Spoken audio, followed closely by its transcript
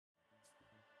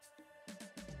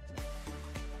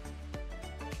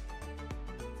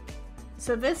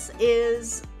So this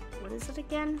is, what is it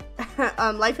again?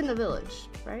 Life in the Village,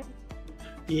 right?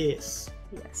 Yes.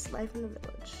 Yes, Life in the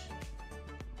Village.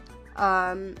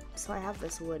 So I have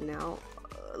this wood now.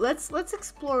 Let's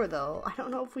explore though. I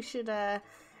don't know if we should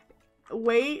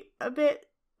wait a bit.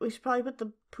 We should probably put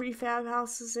the prefab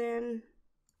houses in.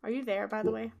 Are you there, by the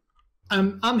way?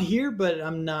 I'm here, but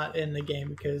I'm not in the game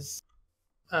because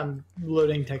I'm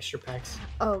loading texture packs.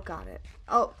 Oh, got it.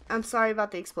 Oh, I'm sorry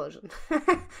about the explosion.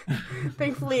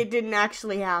 Thankfully, it didn't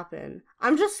actually happen.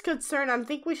 I'm just concerned. I'm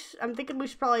thinking we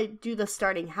should probably do the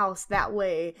starting house. That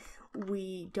way,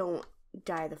 we don't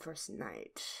die the first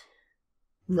night.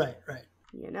 Right, right.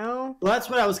 You know? Well, that's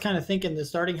what I was kind of thinking. The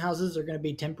starting houses are going to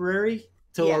be temporary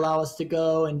to allow us to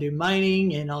go and do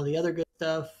mining and all the other good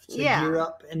stuff to gear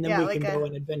up, and then we can go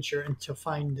and adventure and to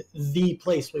find the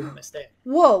place we want to stay.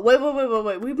 Whoa,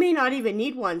 wait. We may not even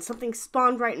need one. Something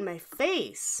spawned right in my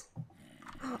face.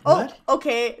 What? Oh,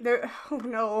 okay. Oh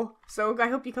no. So I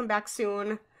hope you come back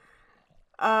soon.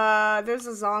 There's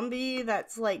a zombie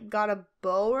that's like got a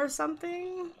bow or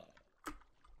something.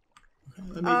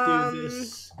 Let me do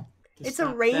this. It's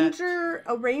a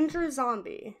ranger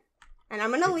zombie. And I'm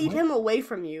gonna lead him away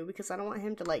from you because I don't want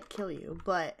him to like kill you,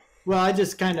 but well, I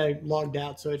just kind of logged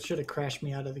out, so it should have crashed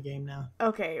me out of the game now.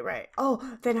 Okay, right. Oh,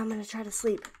 then I'm gonna try to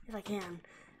sleep if I can.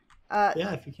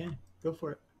 Yeah, if you can. Go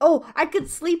for it. Oh, I could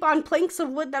sleep on planks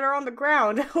of wood that are on the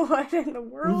ground. What in the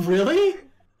world? Really?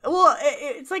 Well,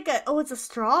 it's like it's a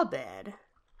straw bed.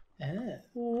 Yeah.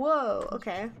 Whoa,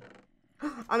 okay.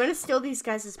 I'm gonna steal these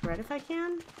guys' bread if I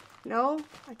can. No,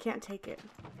 I can't take it.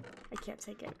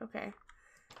 Okay.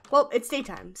 Well, it's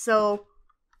daytime, so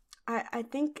I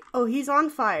think... Oh, he's on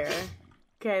fire.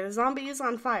 Okay, the zombie is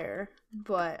on fire,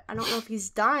 but I don't know if he's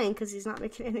dying because he's not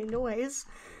making any noise.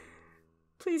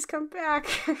 Please come back.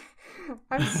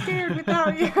 I'm scared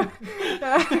without you.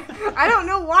 I don't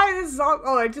know why this zombie...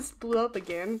 Oh, I just blew up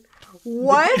again.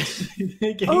 What?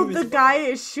 The guy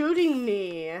is shooting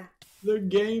me. The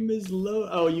game is low.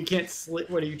 Oh, you can't sleep.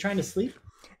 What, are you trying to sleep?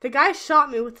 The guy shot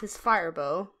me with his fire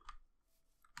bow.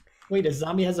 Wait, a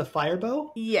zombie has a fire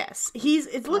bow? Yes.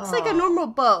 It looks like a normal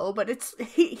bow, but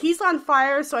he's on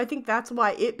fire, so I think that's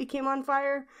why it became on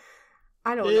fire.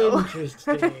 I don't know.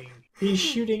 Interesting. He's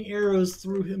shooting arrows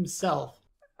through himself.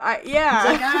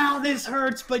 Yeah. He's like, ow, this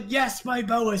hurts, but yes, my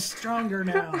bow is stronger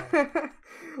now.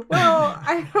 Well,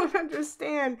 I don't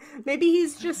understand. Maybe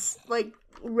he's just, like,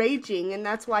 raging, and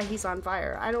that's why he's on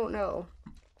fire. I don't know.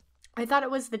 I thought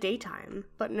it was the daytime,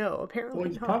 but no, apparently well,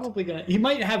 he's not. probably gonna... He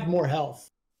might have more health.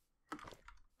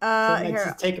 So it makes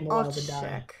it take him a while to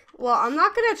die. Well, I'm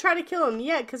not gonna try to kill him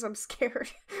yet because I'm scared.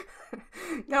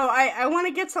 No, I want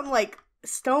to get some like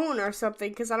stone or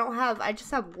something because I just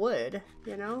have wood,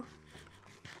 you know?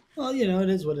 Well, you know, it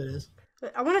is what it is.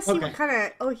 But I want to see what kind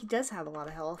of... Oh, he does have a lot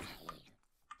of health.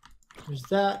 There's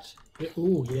that.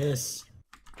 Ooh, yes.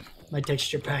 My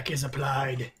texture pack is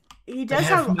applied. He does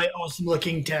have my awesome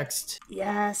looking text.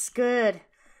 Yes, good.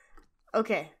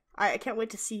 Okay. I can't wait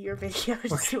to see your video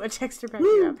to see what texture pack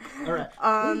you have. All right.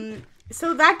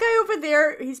 So that guy over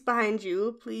there, he's behind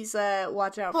you. Please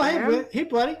watch out for him. Hey,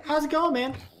 buddy. How's it going,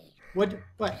 man? What?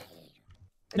 No,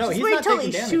 just he's wait not till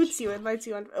taking he damage. shoots you and lights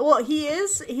you on. Well,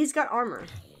 he's got armor.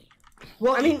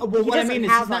 Well, I mean, what I mean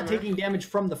is he's not armor. taking damage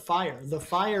from the fire. The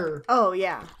fire. Oh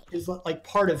yeah. Is like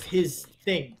part of his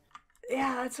thing.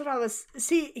 Yeah, that's what I was.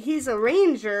 See, he's a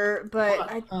ranger,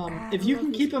 but if you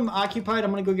can keep him occupied, I'm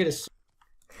gonna go get a.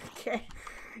 Okay.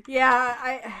 Yeah,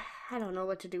 I don't know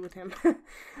what to do with him.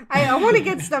 I want to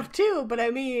get stuff too, but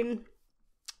I mean,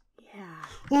 yeah.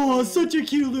 Oh, such a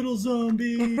cute little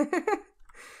zombie. All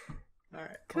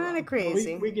right. Kind of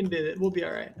crazy. We can do it. We'll be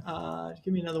all right.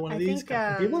 Give me another one of these.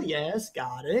 People, yes,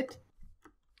 got it.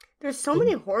 There's so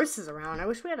many horses around. I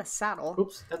wish we had a saddle.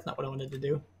 Oops, that's not what I wanted to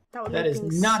do. That is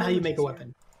not how you make a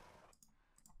weapon.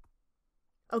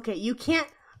 Okay, you can't.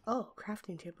 Oh,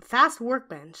 crafting table. Fast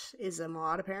workbench is a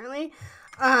mod apparently.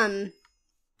 Oh,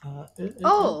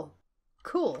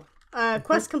 cool.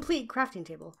 Quest complete. Crafting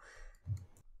table.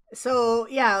 So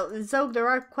yeah, Zog, there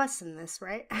are quests in this,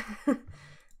 right?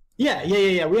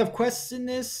 Yeah. We have quests in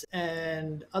this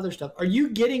and other stuff. Are you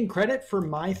getting credit for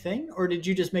my thing, or did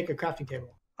you just make a crafting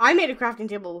table? I made a crafting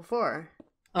table before.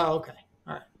 Oh, okay.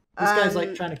 All right. This guy's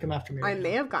like trying to come after me. I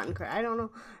may have gotten credit. I don't know.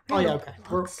 Oh yeah, okay.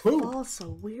 Fall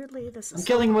so weirdly. This is. I'm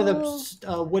killing with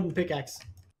a wooden pickaxe.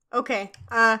 Okay.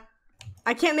 I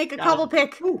can't make a cobble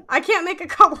pick. I can't make a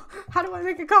cobble. How do I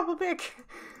make a cobble pick?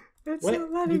 It's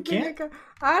what? You can't?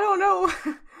 I don't know.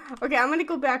 Okay, I'm gonna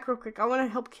go back real quick. I want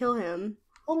to help kill him.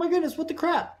 Oh my goodness! What the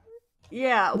crap?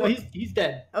 Yeah. No, he's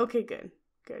dead. Okay, good.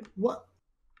 What?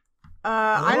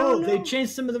 I don't know. They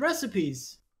changed some of the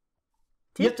recipes.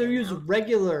 You have to use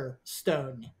regular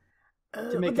stone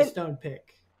to make a stone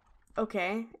pick.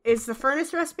 Okay. Is the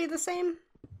furnace recipe the same?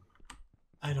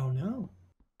 I don't know.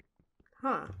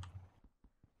 Huh.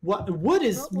 Wood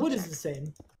is the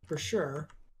same for sure.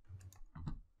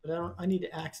 But I need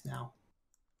an axe now.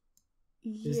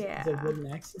 Yeah. Is the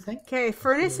wooden axe the thing? Okay,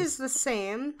 furnace is the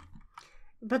same,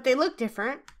 but they look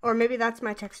different. Or maybe that's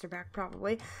my texture pack,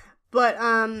 probably. But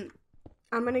I'm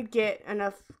gonna get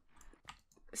enough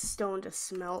stone to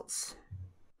smelt.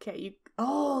 Okay,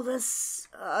 this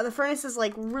the furnace is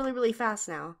like really, really fast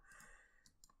now.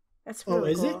 That's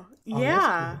really cool. Is it?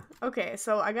 Yeah. Cool. Okay,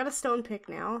 so I got a stone pick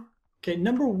now. Okay,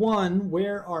 number 1,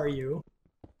 where are you?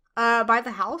 By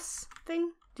the house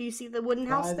thing. Do you see the wooden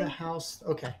house thing? By the house.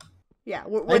 Okay. Yeah,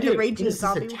 where the raging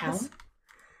zombie was.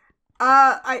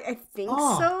 I think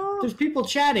so. There's people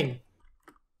chatting.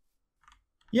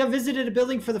 You have visited a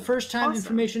building for the first time. Awesome.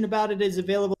 Information about it is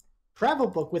available. Travel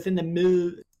book within the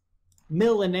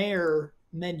Millionaire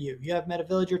menu. You have met a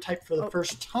villager type for the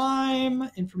first time.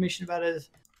 Information about it is...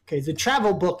 Okay, the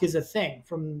travel book is a thing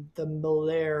from the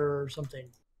Millionaire or something.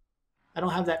 I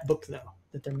don't have that book, though,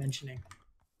 that they're mentioning.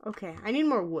 Okay, I need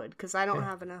more wood, because I don't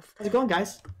have enough. How's it going,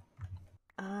 guys?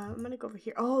 I'm going to go over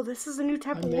here. Oh, this is a new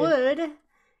type of wood.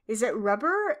 Is it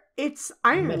rubber? It's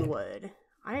ironwood.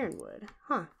 Ironwood.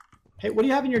 Huh. Hey, what do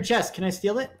you have in your chest? Can I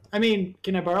steal it? I mean,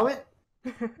 can I borrow it?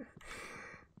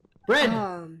 Bread!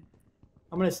 I'm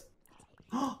going to...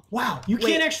 Oh, wow, you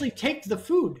can't actually take the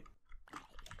food.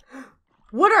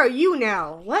 What are you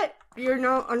now? What? You're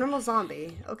a normal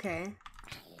zombie. Okay.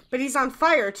 But he's on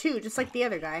fire, too, just like the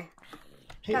other guy.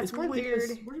 Hey, that's weird.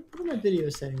 Where are my video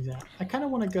settings at? I kind of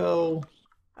want to go...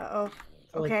 Uh-oh.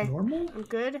 Okay. Like normal? I'm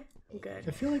good. I'm good.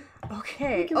 I feel like...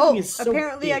 Okay. So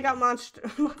apparently big. I got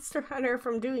Monster Hunter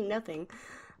from doing nothing.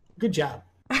 Good job.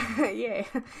 Yay.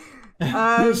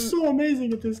 You're so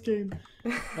amazing at this game.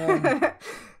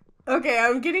 Okay,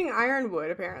 I'm getting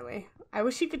ironwood, apparently. I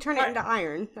wish you could turn it into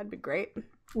iron. That'd be great.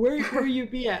 Where you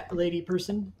be at, lady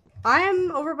person? I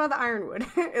am over by the ironwood.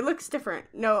 It looks different.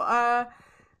 No,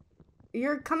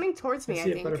 you're coming towards me, I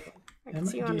think. I can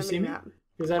see you on the mini-map.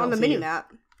 On the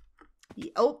mini-map.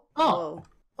 Oh.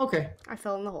 Okay. I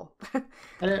fell in the hole.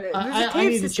 I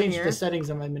need to change the settings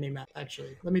on my mini-map,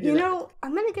 actually. Let me do that. You know,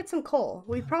 I'm going to get some coal.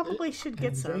 We probably should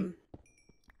get some.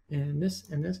 And this.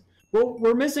 Well,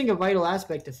 we're missing a vital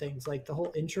aspect of things, like the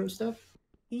whole intro stuff.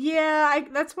 Yeah,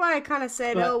 that's why I kind of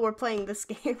said, we're playing this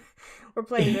game. We're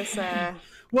playing this,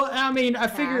 Well, I mean, I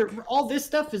figure all this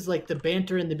stuff is like the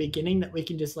banter in the beginning that we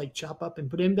can just like chop up and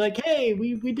put in and be like, hey,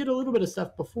 we did a little bit of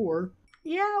stuff before.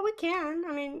 Yeah, we can.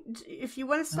 I mean, if you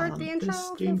want to start the intro,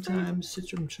 game time,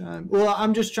 Citrum chime. Well,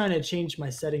 I'm just trying to change my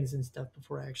settings and stuff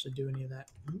before I actually do any of that.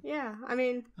 Yeah, I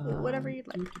mean, whatever you'd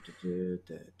like.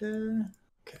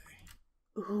 Okay.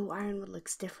 Ooh, ironwood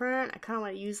looks different. I kind of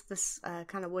want to use this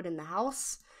kind of wood in the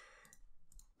house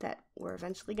that we're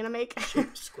eventually going to make.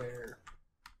 Shape square.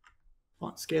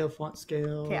 Font scale.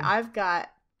 Okay, I've got...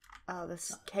 Oh,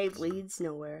 this cave leads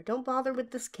nowhere. Don't bother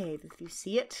with this cave if you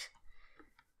see it.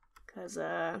 Because,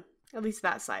 at least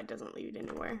that side doesn't lead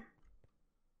anywhere.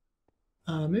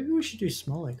 Maybe we should do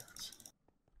small icons.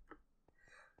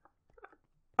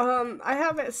 I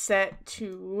have it set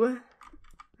to...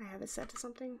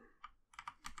 something.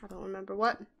 I don't remember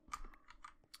what.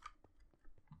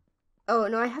 Oh,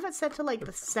 no, I have it set to, like,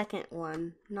 the second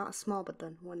one. Not small, but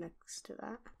the one next to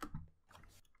that.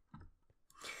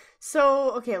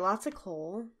 So, okay, lots of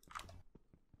coal.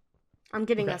 I'm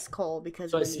getting us coal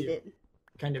because we need it.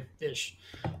 Kind of ish.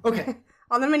 Okay.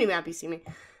 On the mini-map, you see me.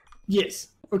 Yes.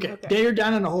 Okay. You're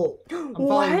down in a hole. I'm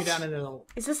following you down in a hole.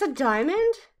 Is this a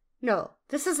diamond? No,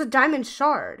 this is a diamond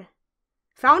shard.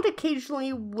 Found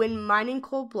occasionally when mining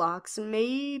coal blocks,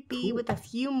 maybe with a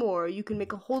few more, you can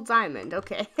make a whole diamond.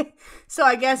 Okay. So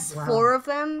I guess 4 of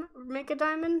them make a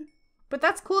diamond? But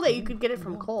that's cool that you could get it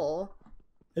from coal.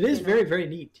 It is very, very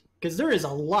neat. Because there is a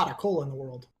lot of coal in the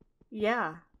world.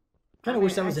 Yeah. Kind of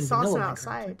wish that was in vanilla. I saw some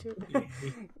outside, too.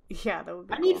 Yeah, that would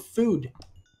be cool. I need food.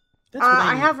 That's what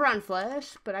I have rotten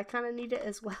flesh, but I kind of need it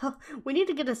as well. We need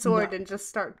to get a sword and just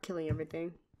start killing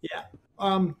everything. Yeah.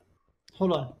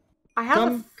 Hold on. I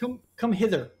have come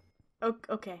hither.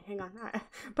 Okay, hang on.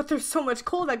 But there's so much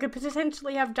coal that could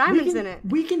potentially have diamonds in it.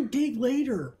 We can dig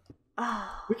later.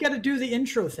 Oh. We got to do the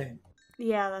intro thing.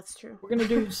 Yeah, that's true. We're going to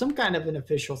do some kind of an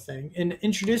official thing and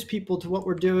introduce people to what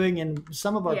we're doing and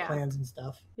some of our plans and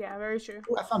stuff. Yeah, very true.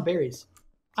 Ooh, I found berries.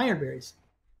 Iron berries.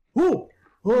 Ooh.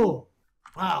 Oh.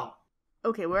 Wow.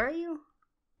 Okay, where are you?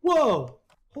 Whoa.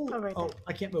 Right there.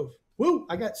 I can't move. Woo,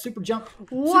 I got super jump.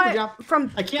 What? Super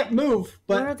jump. I can't move,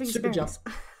 but super berries?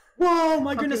 jump. Whoa,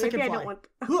 my goodness, okay, I can maybe fly.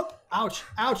 I don't want... Ouch,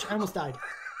 ouch, I almost died.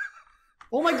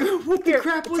 Oh my god, what the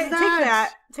crap was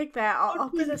that? Take that. I'll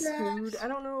get us food. I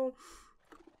don't know.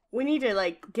 We need to,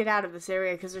 like, get out of this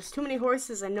area because there's too many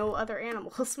horses and no other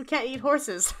animals. We can't eat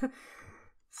horses.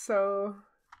 So...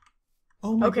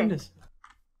 Oh my goodness.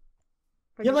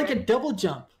 You have, like, a double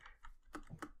jump.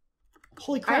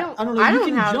 Holy crap. I don't know. You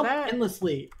can jump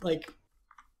endlessly. Like,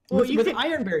 with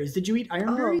iron berries. Did you eat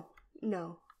iron berries?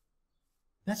 No.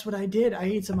 That's what I did. I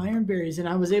ate some iron berries and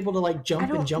I was able to like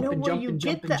jump and jump and jump and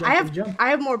jump and jump and jump. I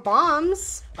have more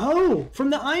bombs. Oh, from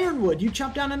the ironwood. You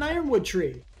chopped down an ironwood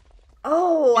tree.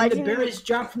 Oh, and the berries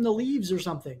dropped from the leaves or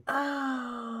something.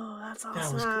 Oh, that's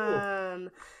awesome. That was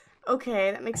cool.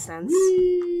 Okay, that makes sense.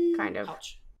 Whee! Kind of.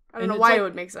 Ouch. I don't know why it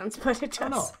would make sense, but it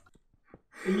does.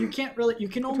 You can't really. You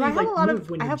can only like move when you're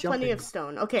jumping. I have plenty of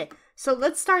stone. Okay, so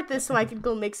let's start this so I can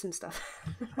go make some stuff.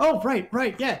 Oh, right,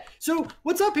 yeah. So,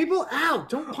 what's up, people? Ow!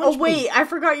 Don't punch me. Oh, wait, I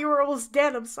forgot you were almost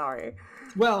dead. I'm sorry.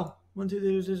 Well, 1,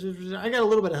 2, 3, I got a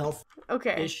little bit of health.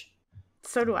 Okay. Ish.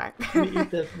 So do I.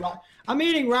 I'm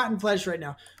eating rotten flesh right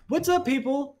now. What's up,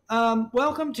 people?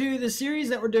 Welcome to the series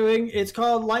that we're doing. It's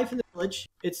called Life in the Village.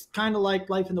 It's kind of like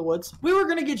Life in the Woods. We were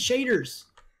gonna get shaders.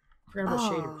 Forgot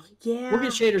about shaders. Yeah. We'll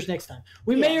get shaders next time.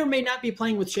 We may or may not be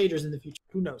playing with shaders in the future.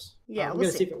 Who knows? Yeah, we're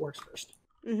gonna see if it works first.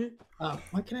 Mm-hmm.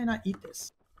 Why can I not eat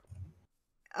this?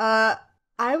 I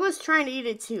was trying to eat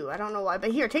it too. I don't know why,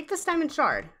 but here, take this diamond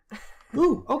shard.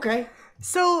 Ooh, okay.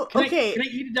 So, can I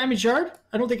eat a diamond shard?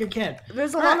 I don't think I can.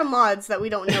 There's a lot of mods that we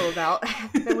don't know about.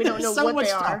 That we don't know what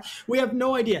they are. We have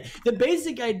no idea. The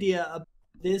basic idea of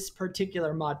this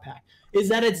particular mod pack is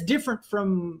that it's different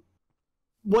from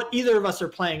what either of us are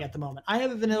playing at the moment. I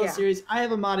have a vanilla series. I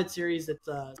have a modded series. It's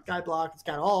Skyblock. It's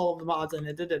got all of the mods in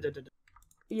it.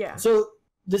 Yeah. So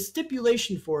the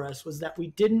stipulation for us was that we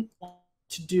didn't want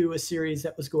to do a series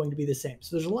that was going to be the same.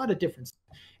 So there's a lot of difference.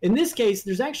 In this case,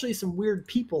 there's actually some weird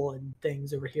people and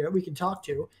things over here we can talk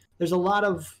to. There's a lot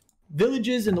of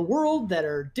villages in the world that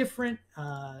are different,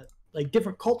 like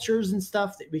different cultures and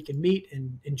stuff that we can meet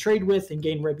and trade with and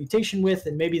gain reputation with,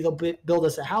 and maybe they'll build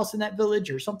us a house in that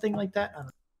village or something like that. I don't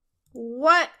know.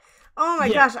 What? Oh my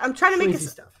gosh! I'm trying to make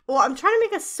stuff. Well, I'm trying to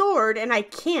make a sword and I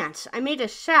can't. I made a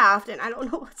shaft and I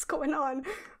don't know what's going on.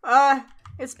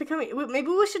 It's becoming. Maybe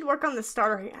we should work on the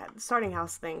starting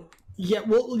house thing. Yeah,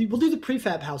 we'll do the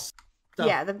prefab house stuff.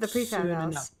 Yeah, the prefab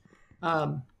house.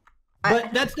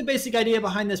 But that's the basic idea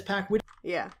behind this pack. We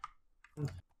have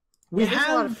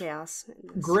a lot of chaos.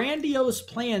 Grandiose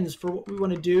plans for what we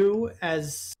want to do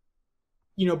as,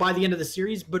 by the end of the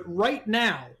series. But right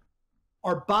now,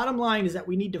 our bottom line is that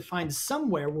we need to find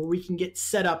somewhere where we can get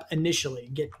set up initially,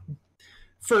 get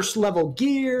first level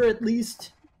gear at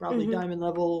least, probably diamond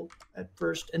level at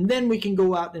first, and then we can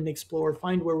go out and explore,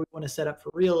 find where we want to set up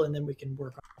for real, and then we can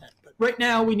work on that. But right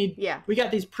now we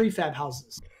got these prefab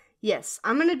houses. Yes,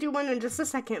 I'm gonna do one in just a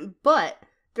second, but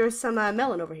there's some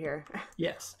melon over here.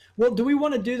 Yes. Well, do we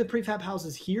want to do the prefab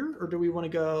houses here, or do we want to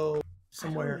go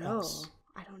somewhere else?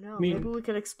 I don't know. Maybe we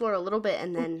could explore a little bit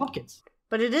and then pumpkins.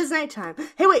 But it is nighttime.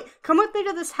 Hey, wait! Come with me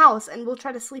to this house, and we'll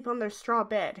try to sleep on their straw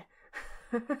bed.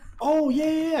 Oh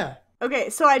yeah.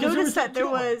 Okay, so I noticed that there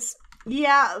was.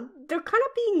 Yeah, they're kind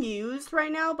of being used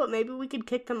right now, but maybe we could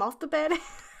kick them off the bed.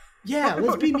 Yeah,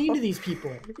 let's be mean to these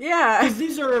people. Yeah. Because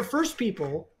these are our first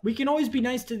people. We can always be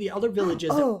nice to the other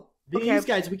villages. These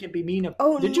guys we can be mean to.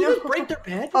 Oh, Did you just break their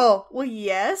bed? Oh, well,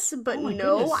 yes, but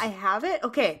goodness. I have it.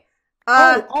 Okay.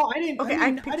 I didn't. Okay,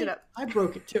 I picked it up. I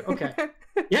broke it too. Okay.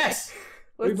 Yes.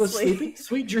 We both sleeping.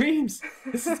 Sweet dreams.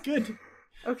 This is good.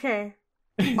 Okay.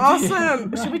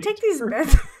 Awesome. Should we take these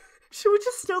beds? Should we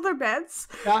just steal their beds?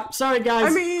 Sorry,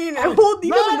 guys. I mean, we'll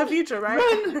need them in the future,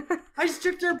 right? Run! I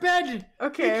stripped their bed.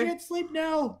 Okay. They can't sleep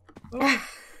now. Oh.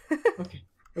 Okay.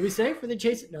 Are we safe? Are they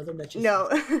chasing? No, they're not chasing. No,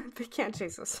 they can't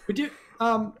chase us. We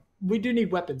do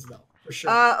need weapons though, for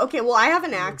sure. Okay. Well, I have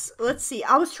an axe. Let's see.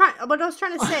 What I was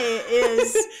trying to say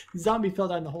is, zombie fell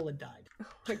down the hole and died. Oh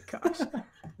my gosh.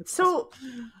 So.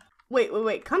 Awesome.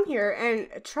 Wait, come here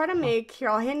and try to make, here,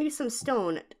 I'll hand you some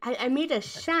stone. I made a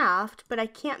shaft, but I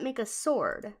can't make a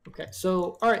sword. Okay,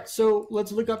 so, alright, so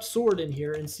let's look up sword in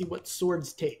here and see what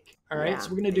swords take. Alright, so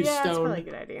we're going to do stone. That's probably a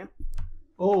good idea.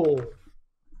 Oh.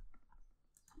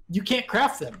 You can't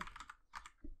craft them.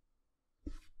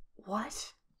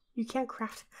 What? You can't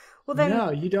craft? Well then.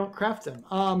 No, you don't craft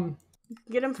them.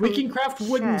 Get them from we can craft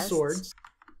wooden swords.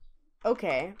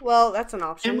 Okay, well, that's an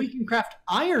option. And we can craft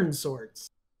iron swords.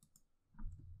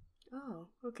 Oh,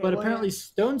 okay. But apparently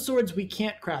stone swords we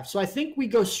can't craft. So I think we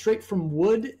go straight from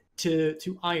wood to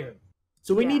iron.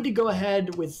 So we need to go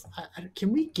ahead with...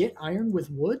 can we get iron with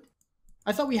wood?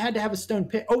 I thought we had to have a stone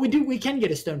pick. Oh, we do. We can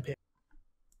get a stone pick.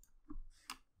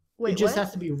 Wait, it just what?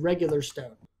 has to be regular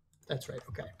stone. That's right.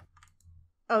 Okay.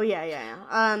 Oh yeah.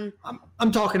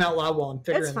 I'm talking out loud while I'm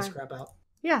figuring this crap out.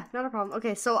 Yeah, not a problem.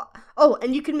 Okay, so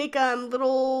and you can make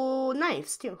little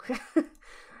knives too. Do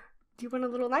you want a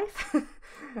little knife?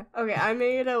 Okay, I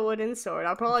made a wooden sword.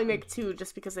 I'll probably make 2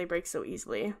 just because they break so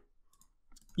easily.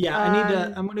 Yeah, I need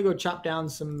to. I'm gonna go chop down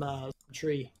some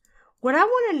tree. What I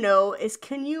want to know is,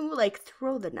 can you like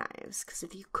throw the knives? Because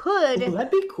if you could,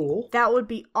 that'd be cool. That would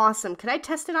be awesome. Could I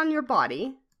test it on your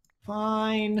body?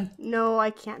 Fine. No,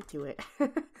 I can't do it.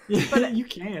 But you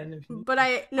can. But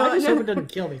I just hope it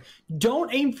doesn't kill me.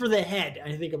 Don't aim for the head.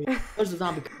 I think there's a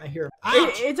zombie coming. I hear him.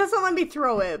 It doesn't let me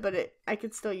throw it, but I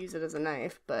could still use it as a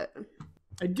knife. But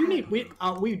I do need.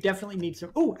 We definitely need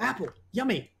some. Oh, apple.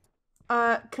 Yummy.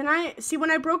 Can I see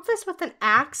when I broke this with an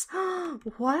axe?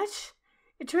 What?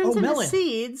 It turns into melon.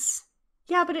 Seeds.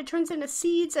 Yeah, but it turns into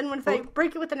seeds, and if I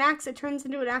break it with an axe, it turns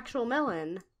into an actual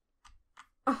melon.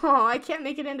 Oh, I can't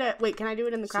make it into... Wait, can I do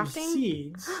it in the crafting? Some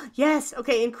seeds? Yes.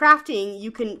 Okay, in crafting,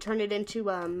 you can turn it into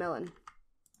melon.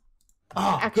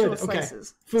 Oh, actual good.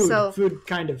 slices. Okay. Food,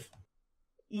 kind of.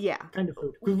 Yeah. Kind of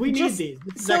food. Because we need these.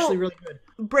 This is actually really good.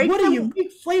 What do you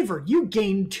make flavor? You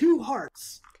gain 2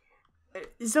 hearts.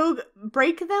 So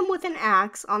break them with an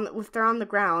axe if they're on the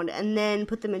ground, and then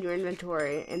put them in your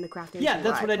inventory in the crafting. Yeah,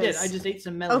 that's what I did. I just ate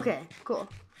some melon. Okay, cool.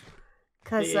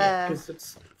 Because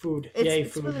it's food.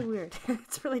 It's food. really weird.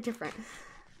 It's really different.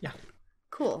 Yeah.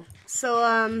 Cool. So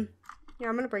yeah,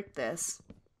 I'm gonna break this.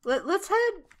 Let's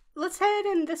head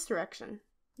in this direction.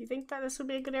 You think that this would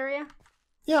be a good area?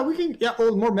 Yeah, we can. Yeah.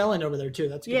 Oh, more melon over there too.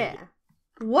 That's good. Yeah.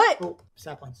 What? Oh,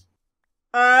 saplings.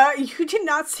 You did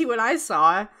not see what I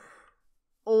saw.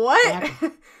 What?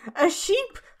 A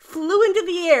sheep flew into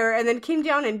the air and then came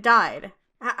down and died.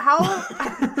 How?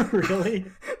 Really?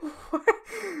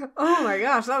 Oh my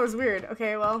gosh, that was weird.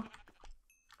 Okay, well,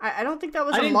 I don't think that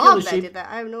was a mob that did that.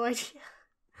 I have no idea.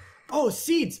 Oh,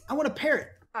 seeds! I want a parrot.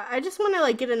 I just want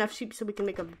to get enough sheep so we can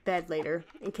make a bed later,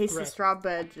 in case the straw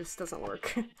bed just doesn't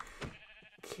work.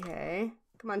 Okay,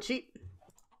 come on, sheep.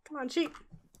 Come on, sheep.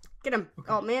 Get him.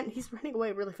 Okay. Oh man, he's running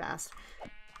away really fast.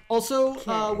 Also,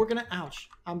 we're gonna. Ouch!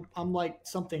 I'm like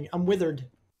something. I'm withered.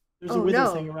 There's a wither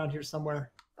thing around here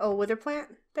somewhere. Oh, wither plant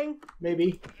thing?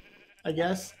 Maybe. I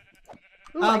guess.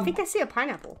 Ooh, I think I see a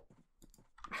pineapple.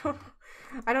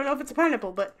 I don't know if it's a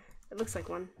pineapple, but it looks like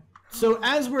one. So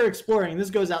as we're exploring, this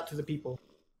goes out to the people.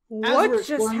 What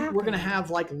just happened? We're gonna have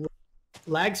like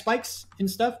lag spikes and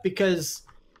stuff because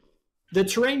the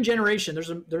terrain generation.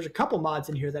 There's a couple mods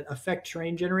in here that affect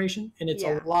terrain generation, and it's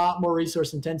a lot more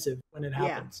resource intensive when it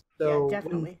happens. So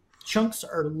definitely. When chunks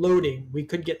are loading, we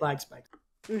could get lag spikes.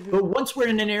 Mm-hmm. But once we're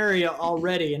in an area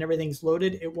already and everything's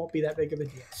loaded, it won't be that big of a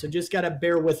deal. So just gotta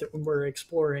bear with it when we're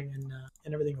exploring,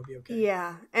 and everything will be okay.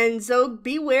 Yeah, and Zog,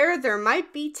 beware, there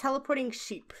might be teleporting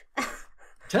sheep.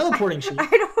 Teleporting sheep? I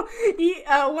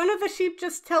don't. One of the sheep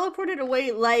just teleported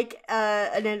away like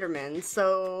an Enderman,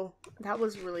 so that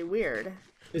was really weird.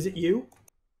 Is it you?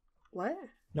 What?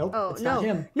 Nope. Oh, it's not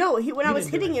him. No, when I was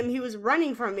hitting him, he was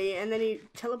running from me, and then he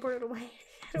teleported away.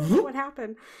 I don't know what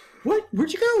happened. What?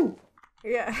 Where'd you go?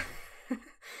 Yeah.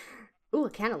 Ooh, a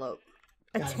cantaloupe.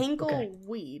 A tangle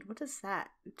weed. What does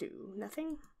that do?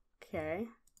 Nothing? Okay.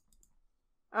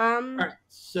 Alright,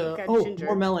 so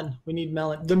more melon. We need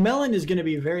melon. The melon is gonna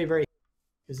be very, very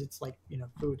because it's like,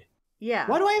 food. Yeah.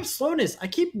 Why do I have slowness? I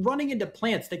keep running into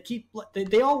plants that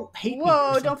they all hate me.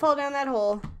 Whoa, don't fall down that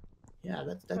hole. Yeah,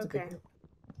 that's a big deal.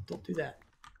 Don't do that.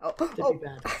 Oh, that'd be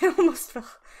bad. I almost fell.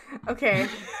 Okay.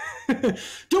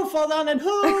 Don't fall down that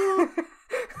hole.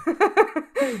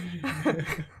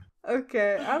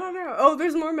 Okay, I don't know. Oh,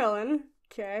 there's more melon.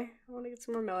 Okay, I want to get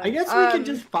some more melon. I guess we can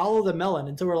just follow the melon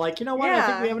until we're like, you know what? I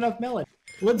think we have enough melon.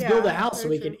 Let's build a house so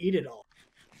we can eat it all.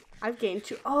 I've gained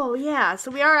 2. Oh, yeah.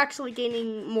 So we are actually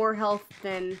gaining more health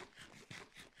than...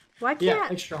 Why can't... Yeah,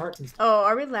 extra hearts and stuff. Oh,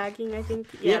 are we lagging, I think?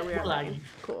 Yeah, we are lagging.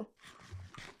 Cool.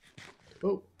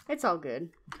 Oh. It's all good.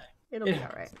 Okay. It'll be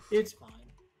all right. It's fine.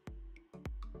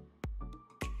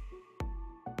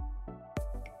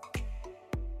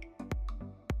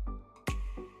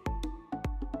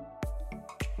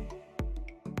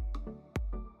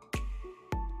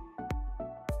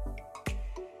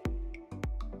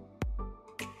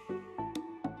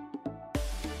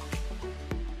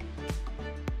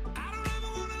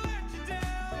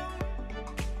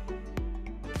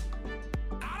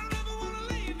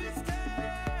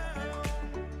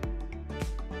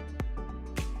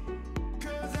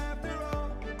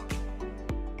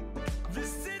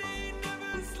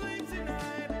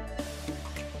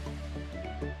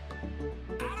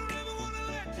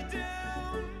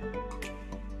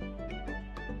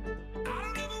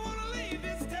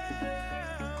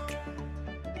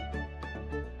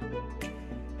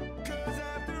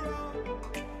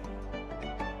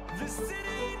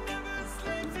 city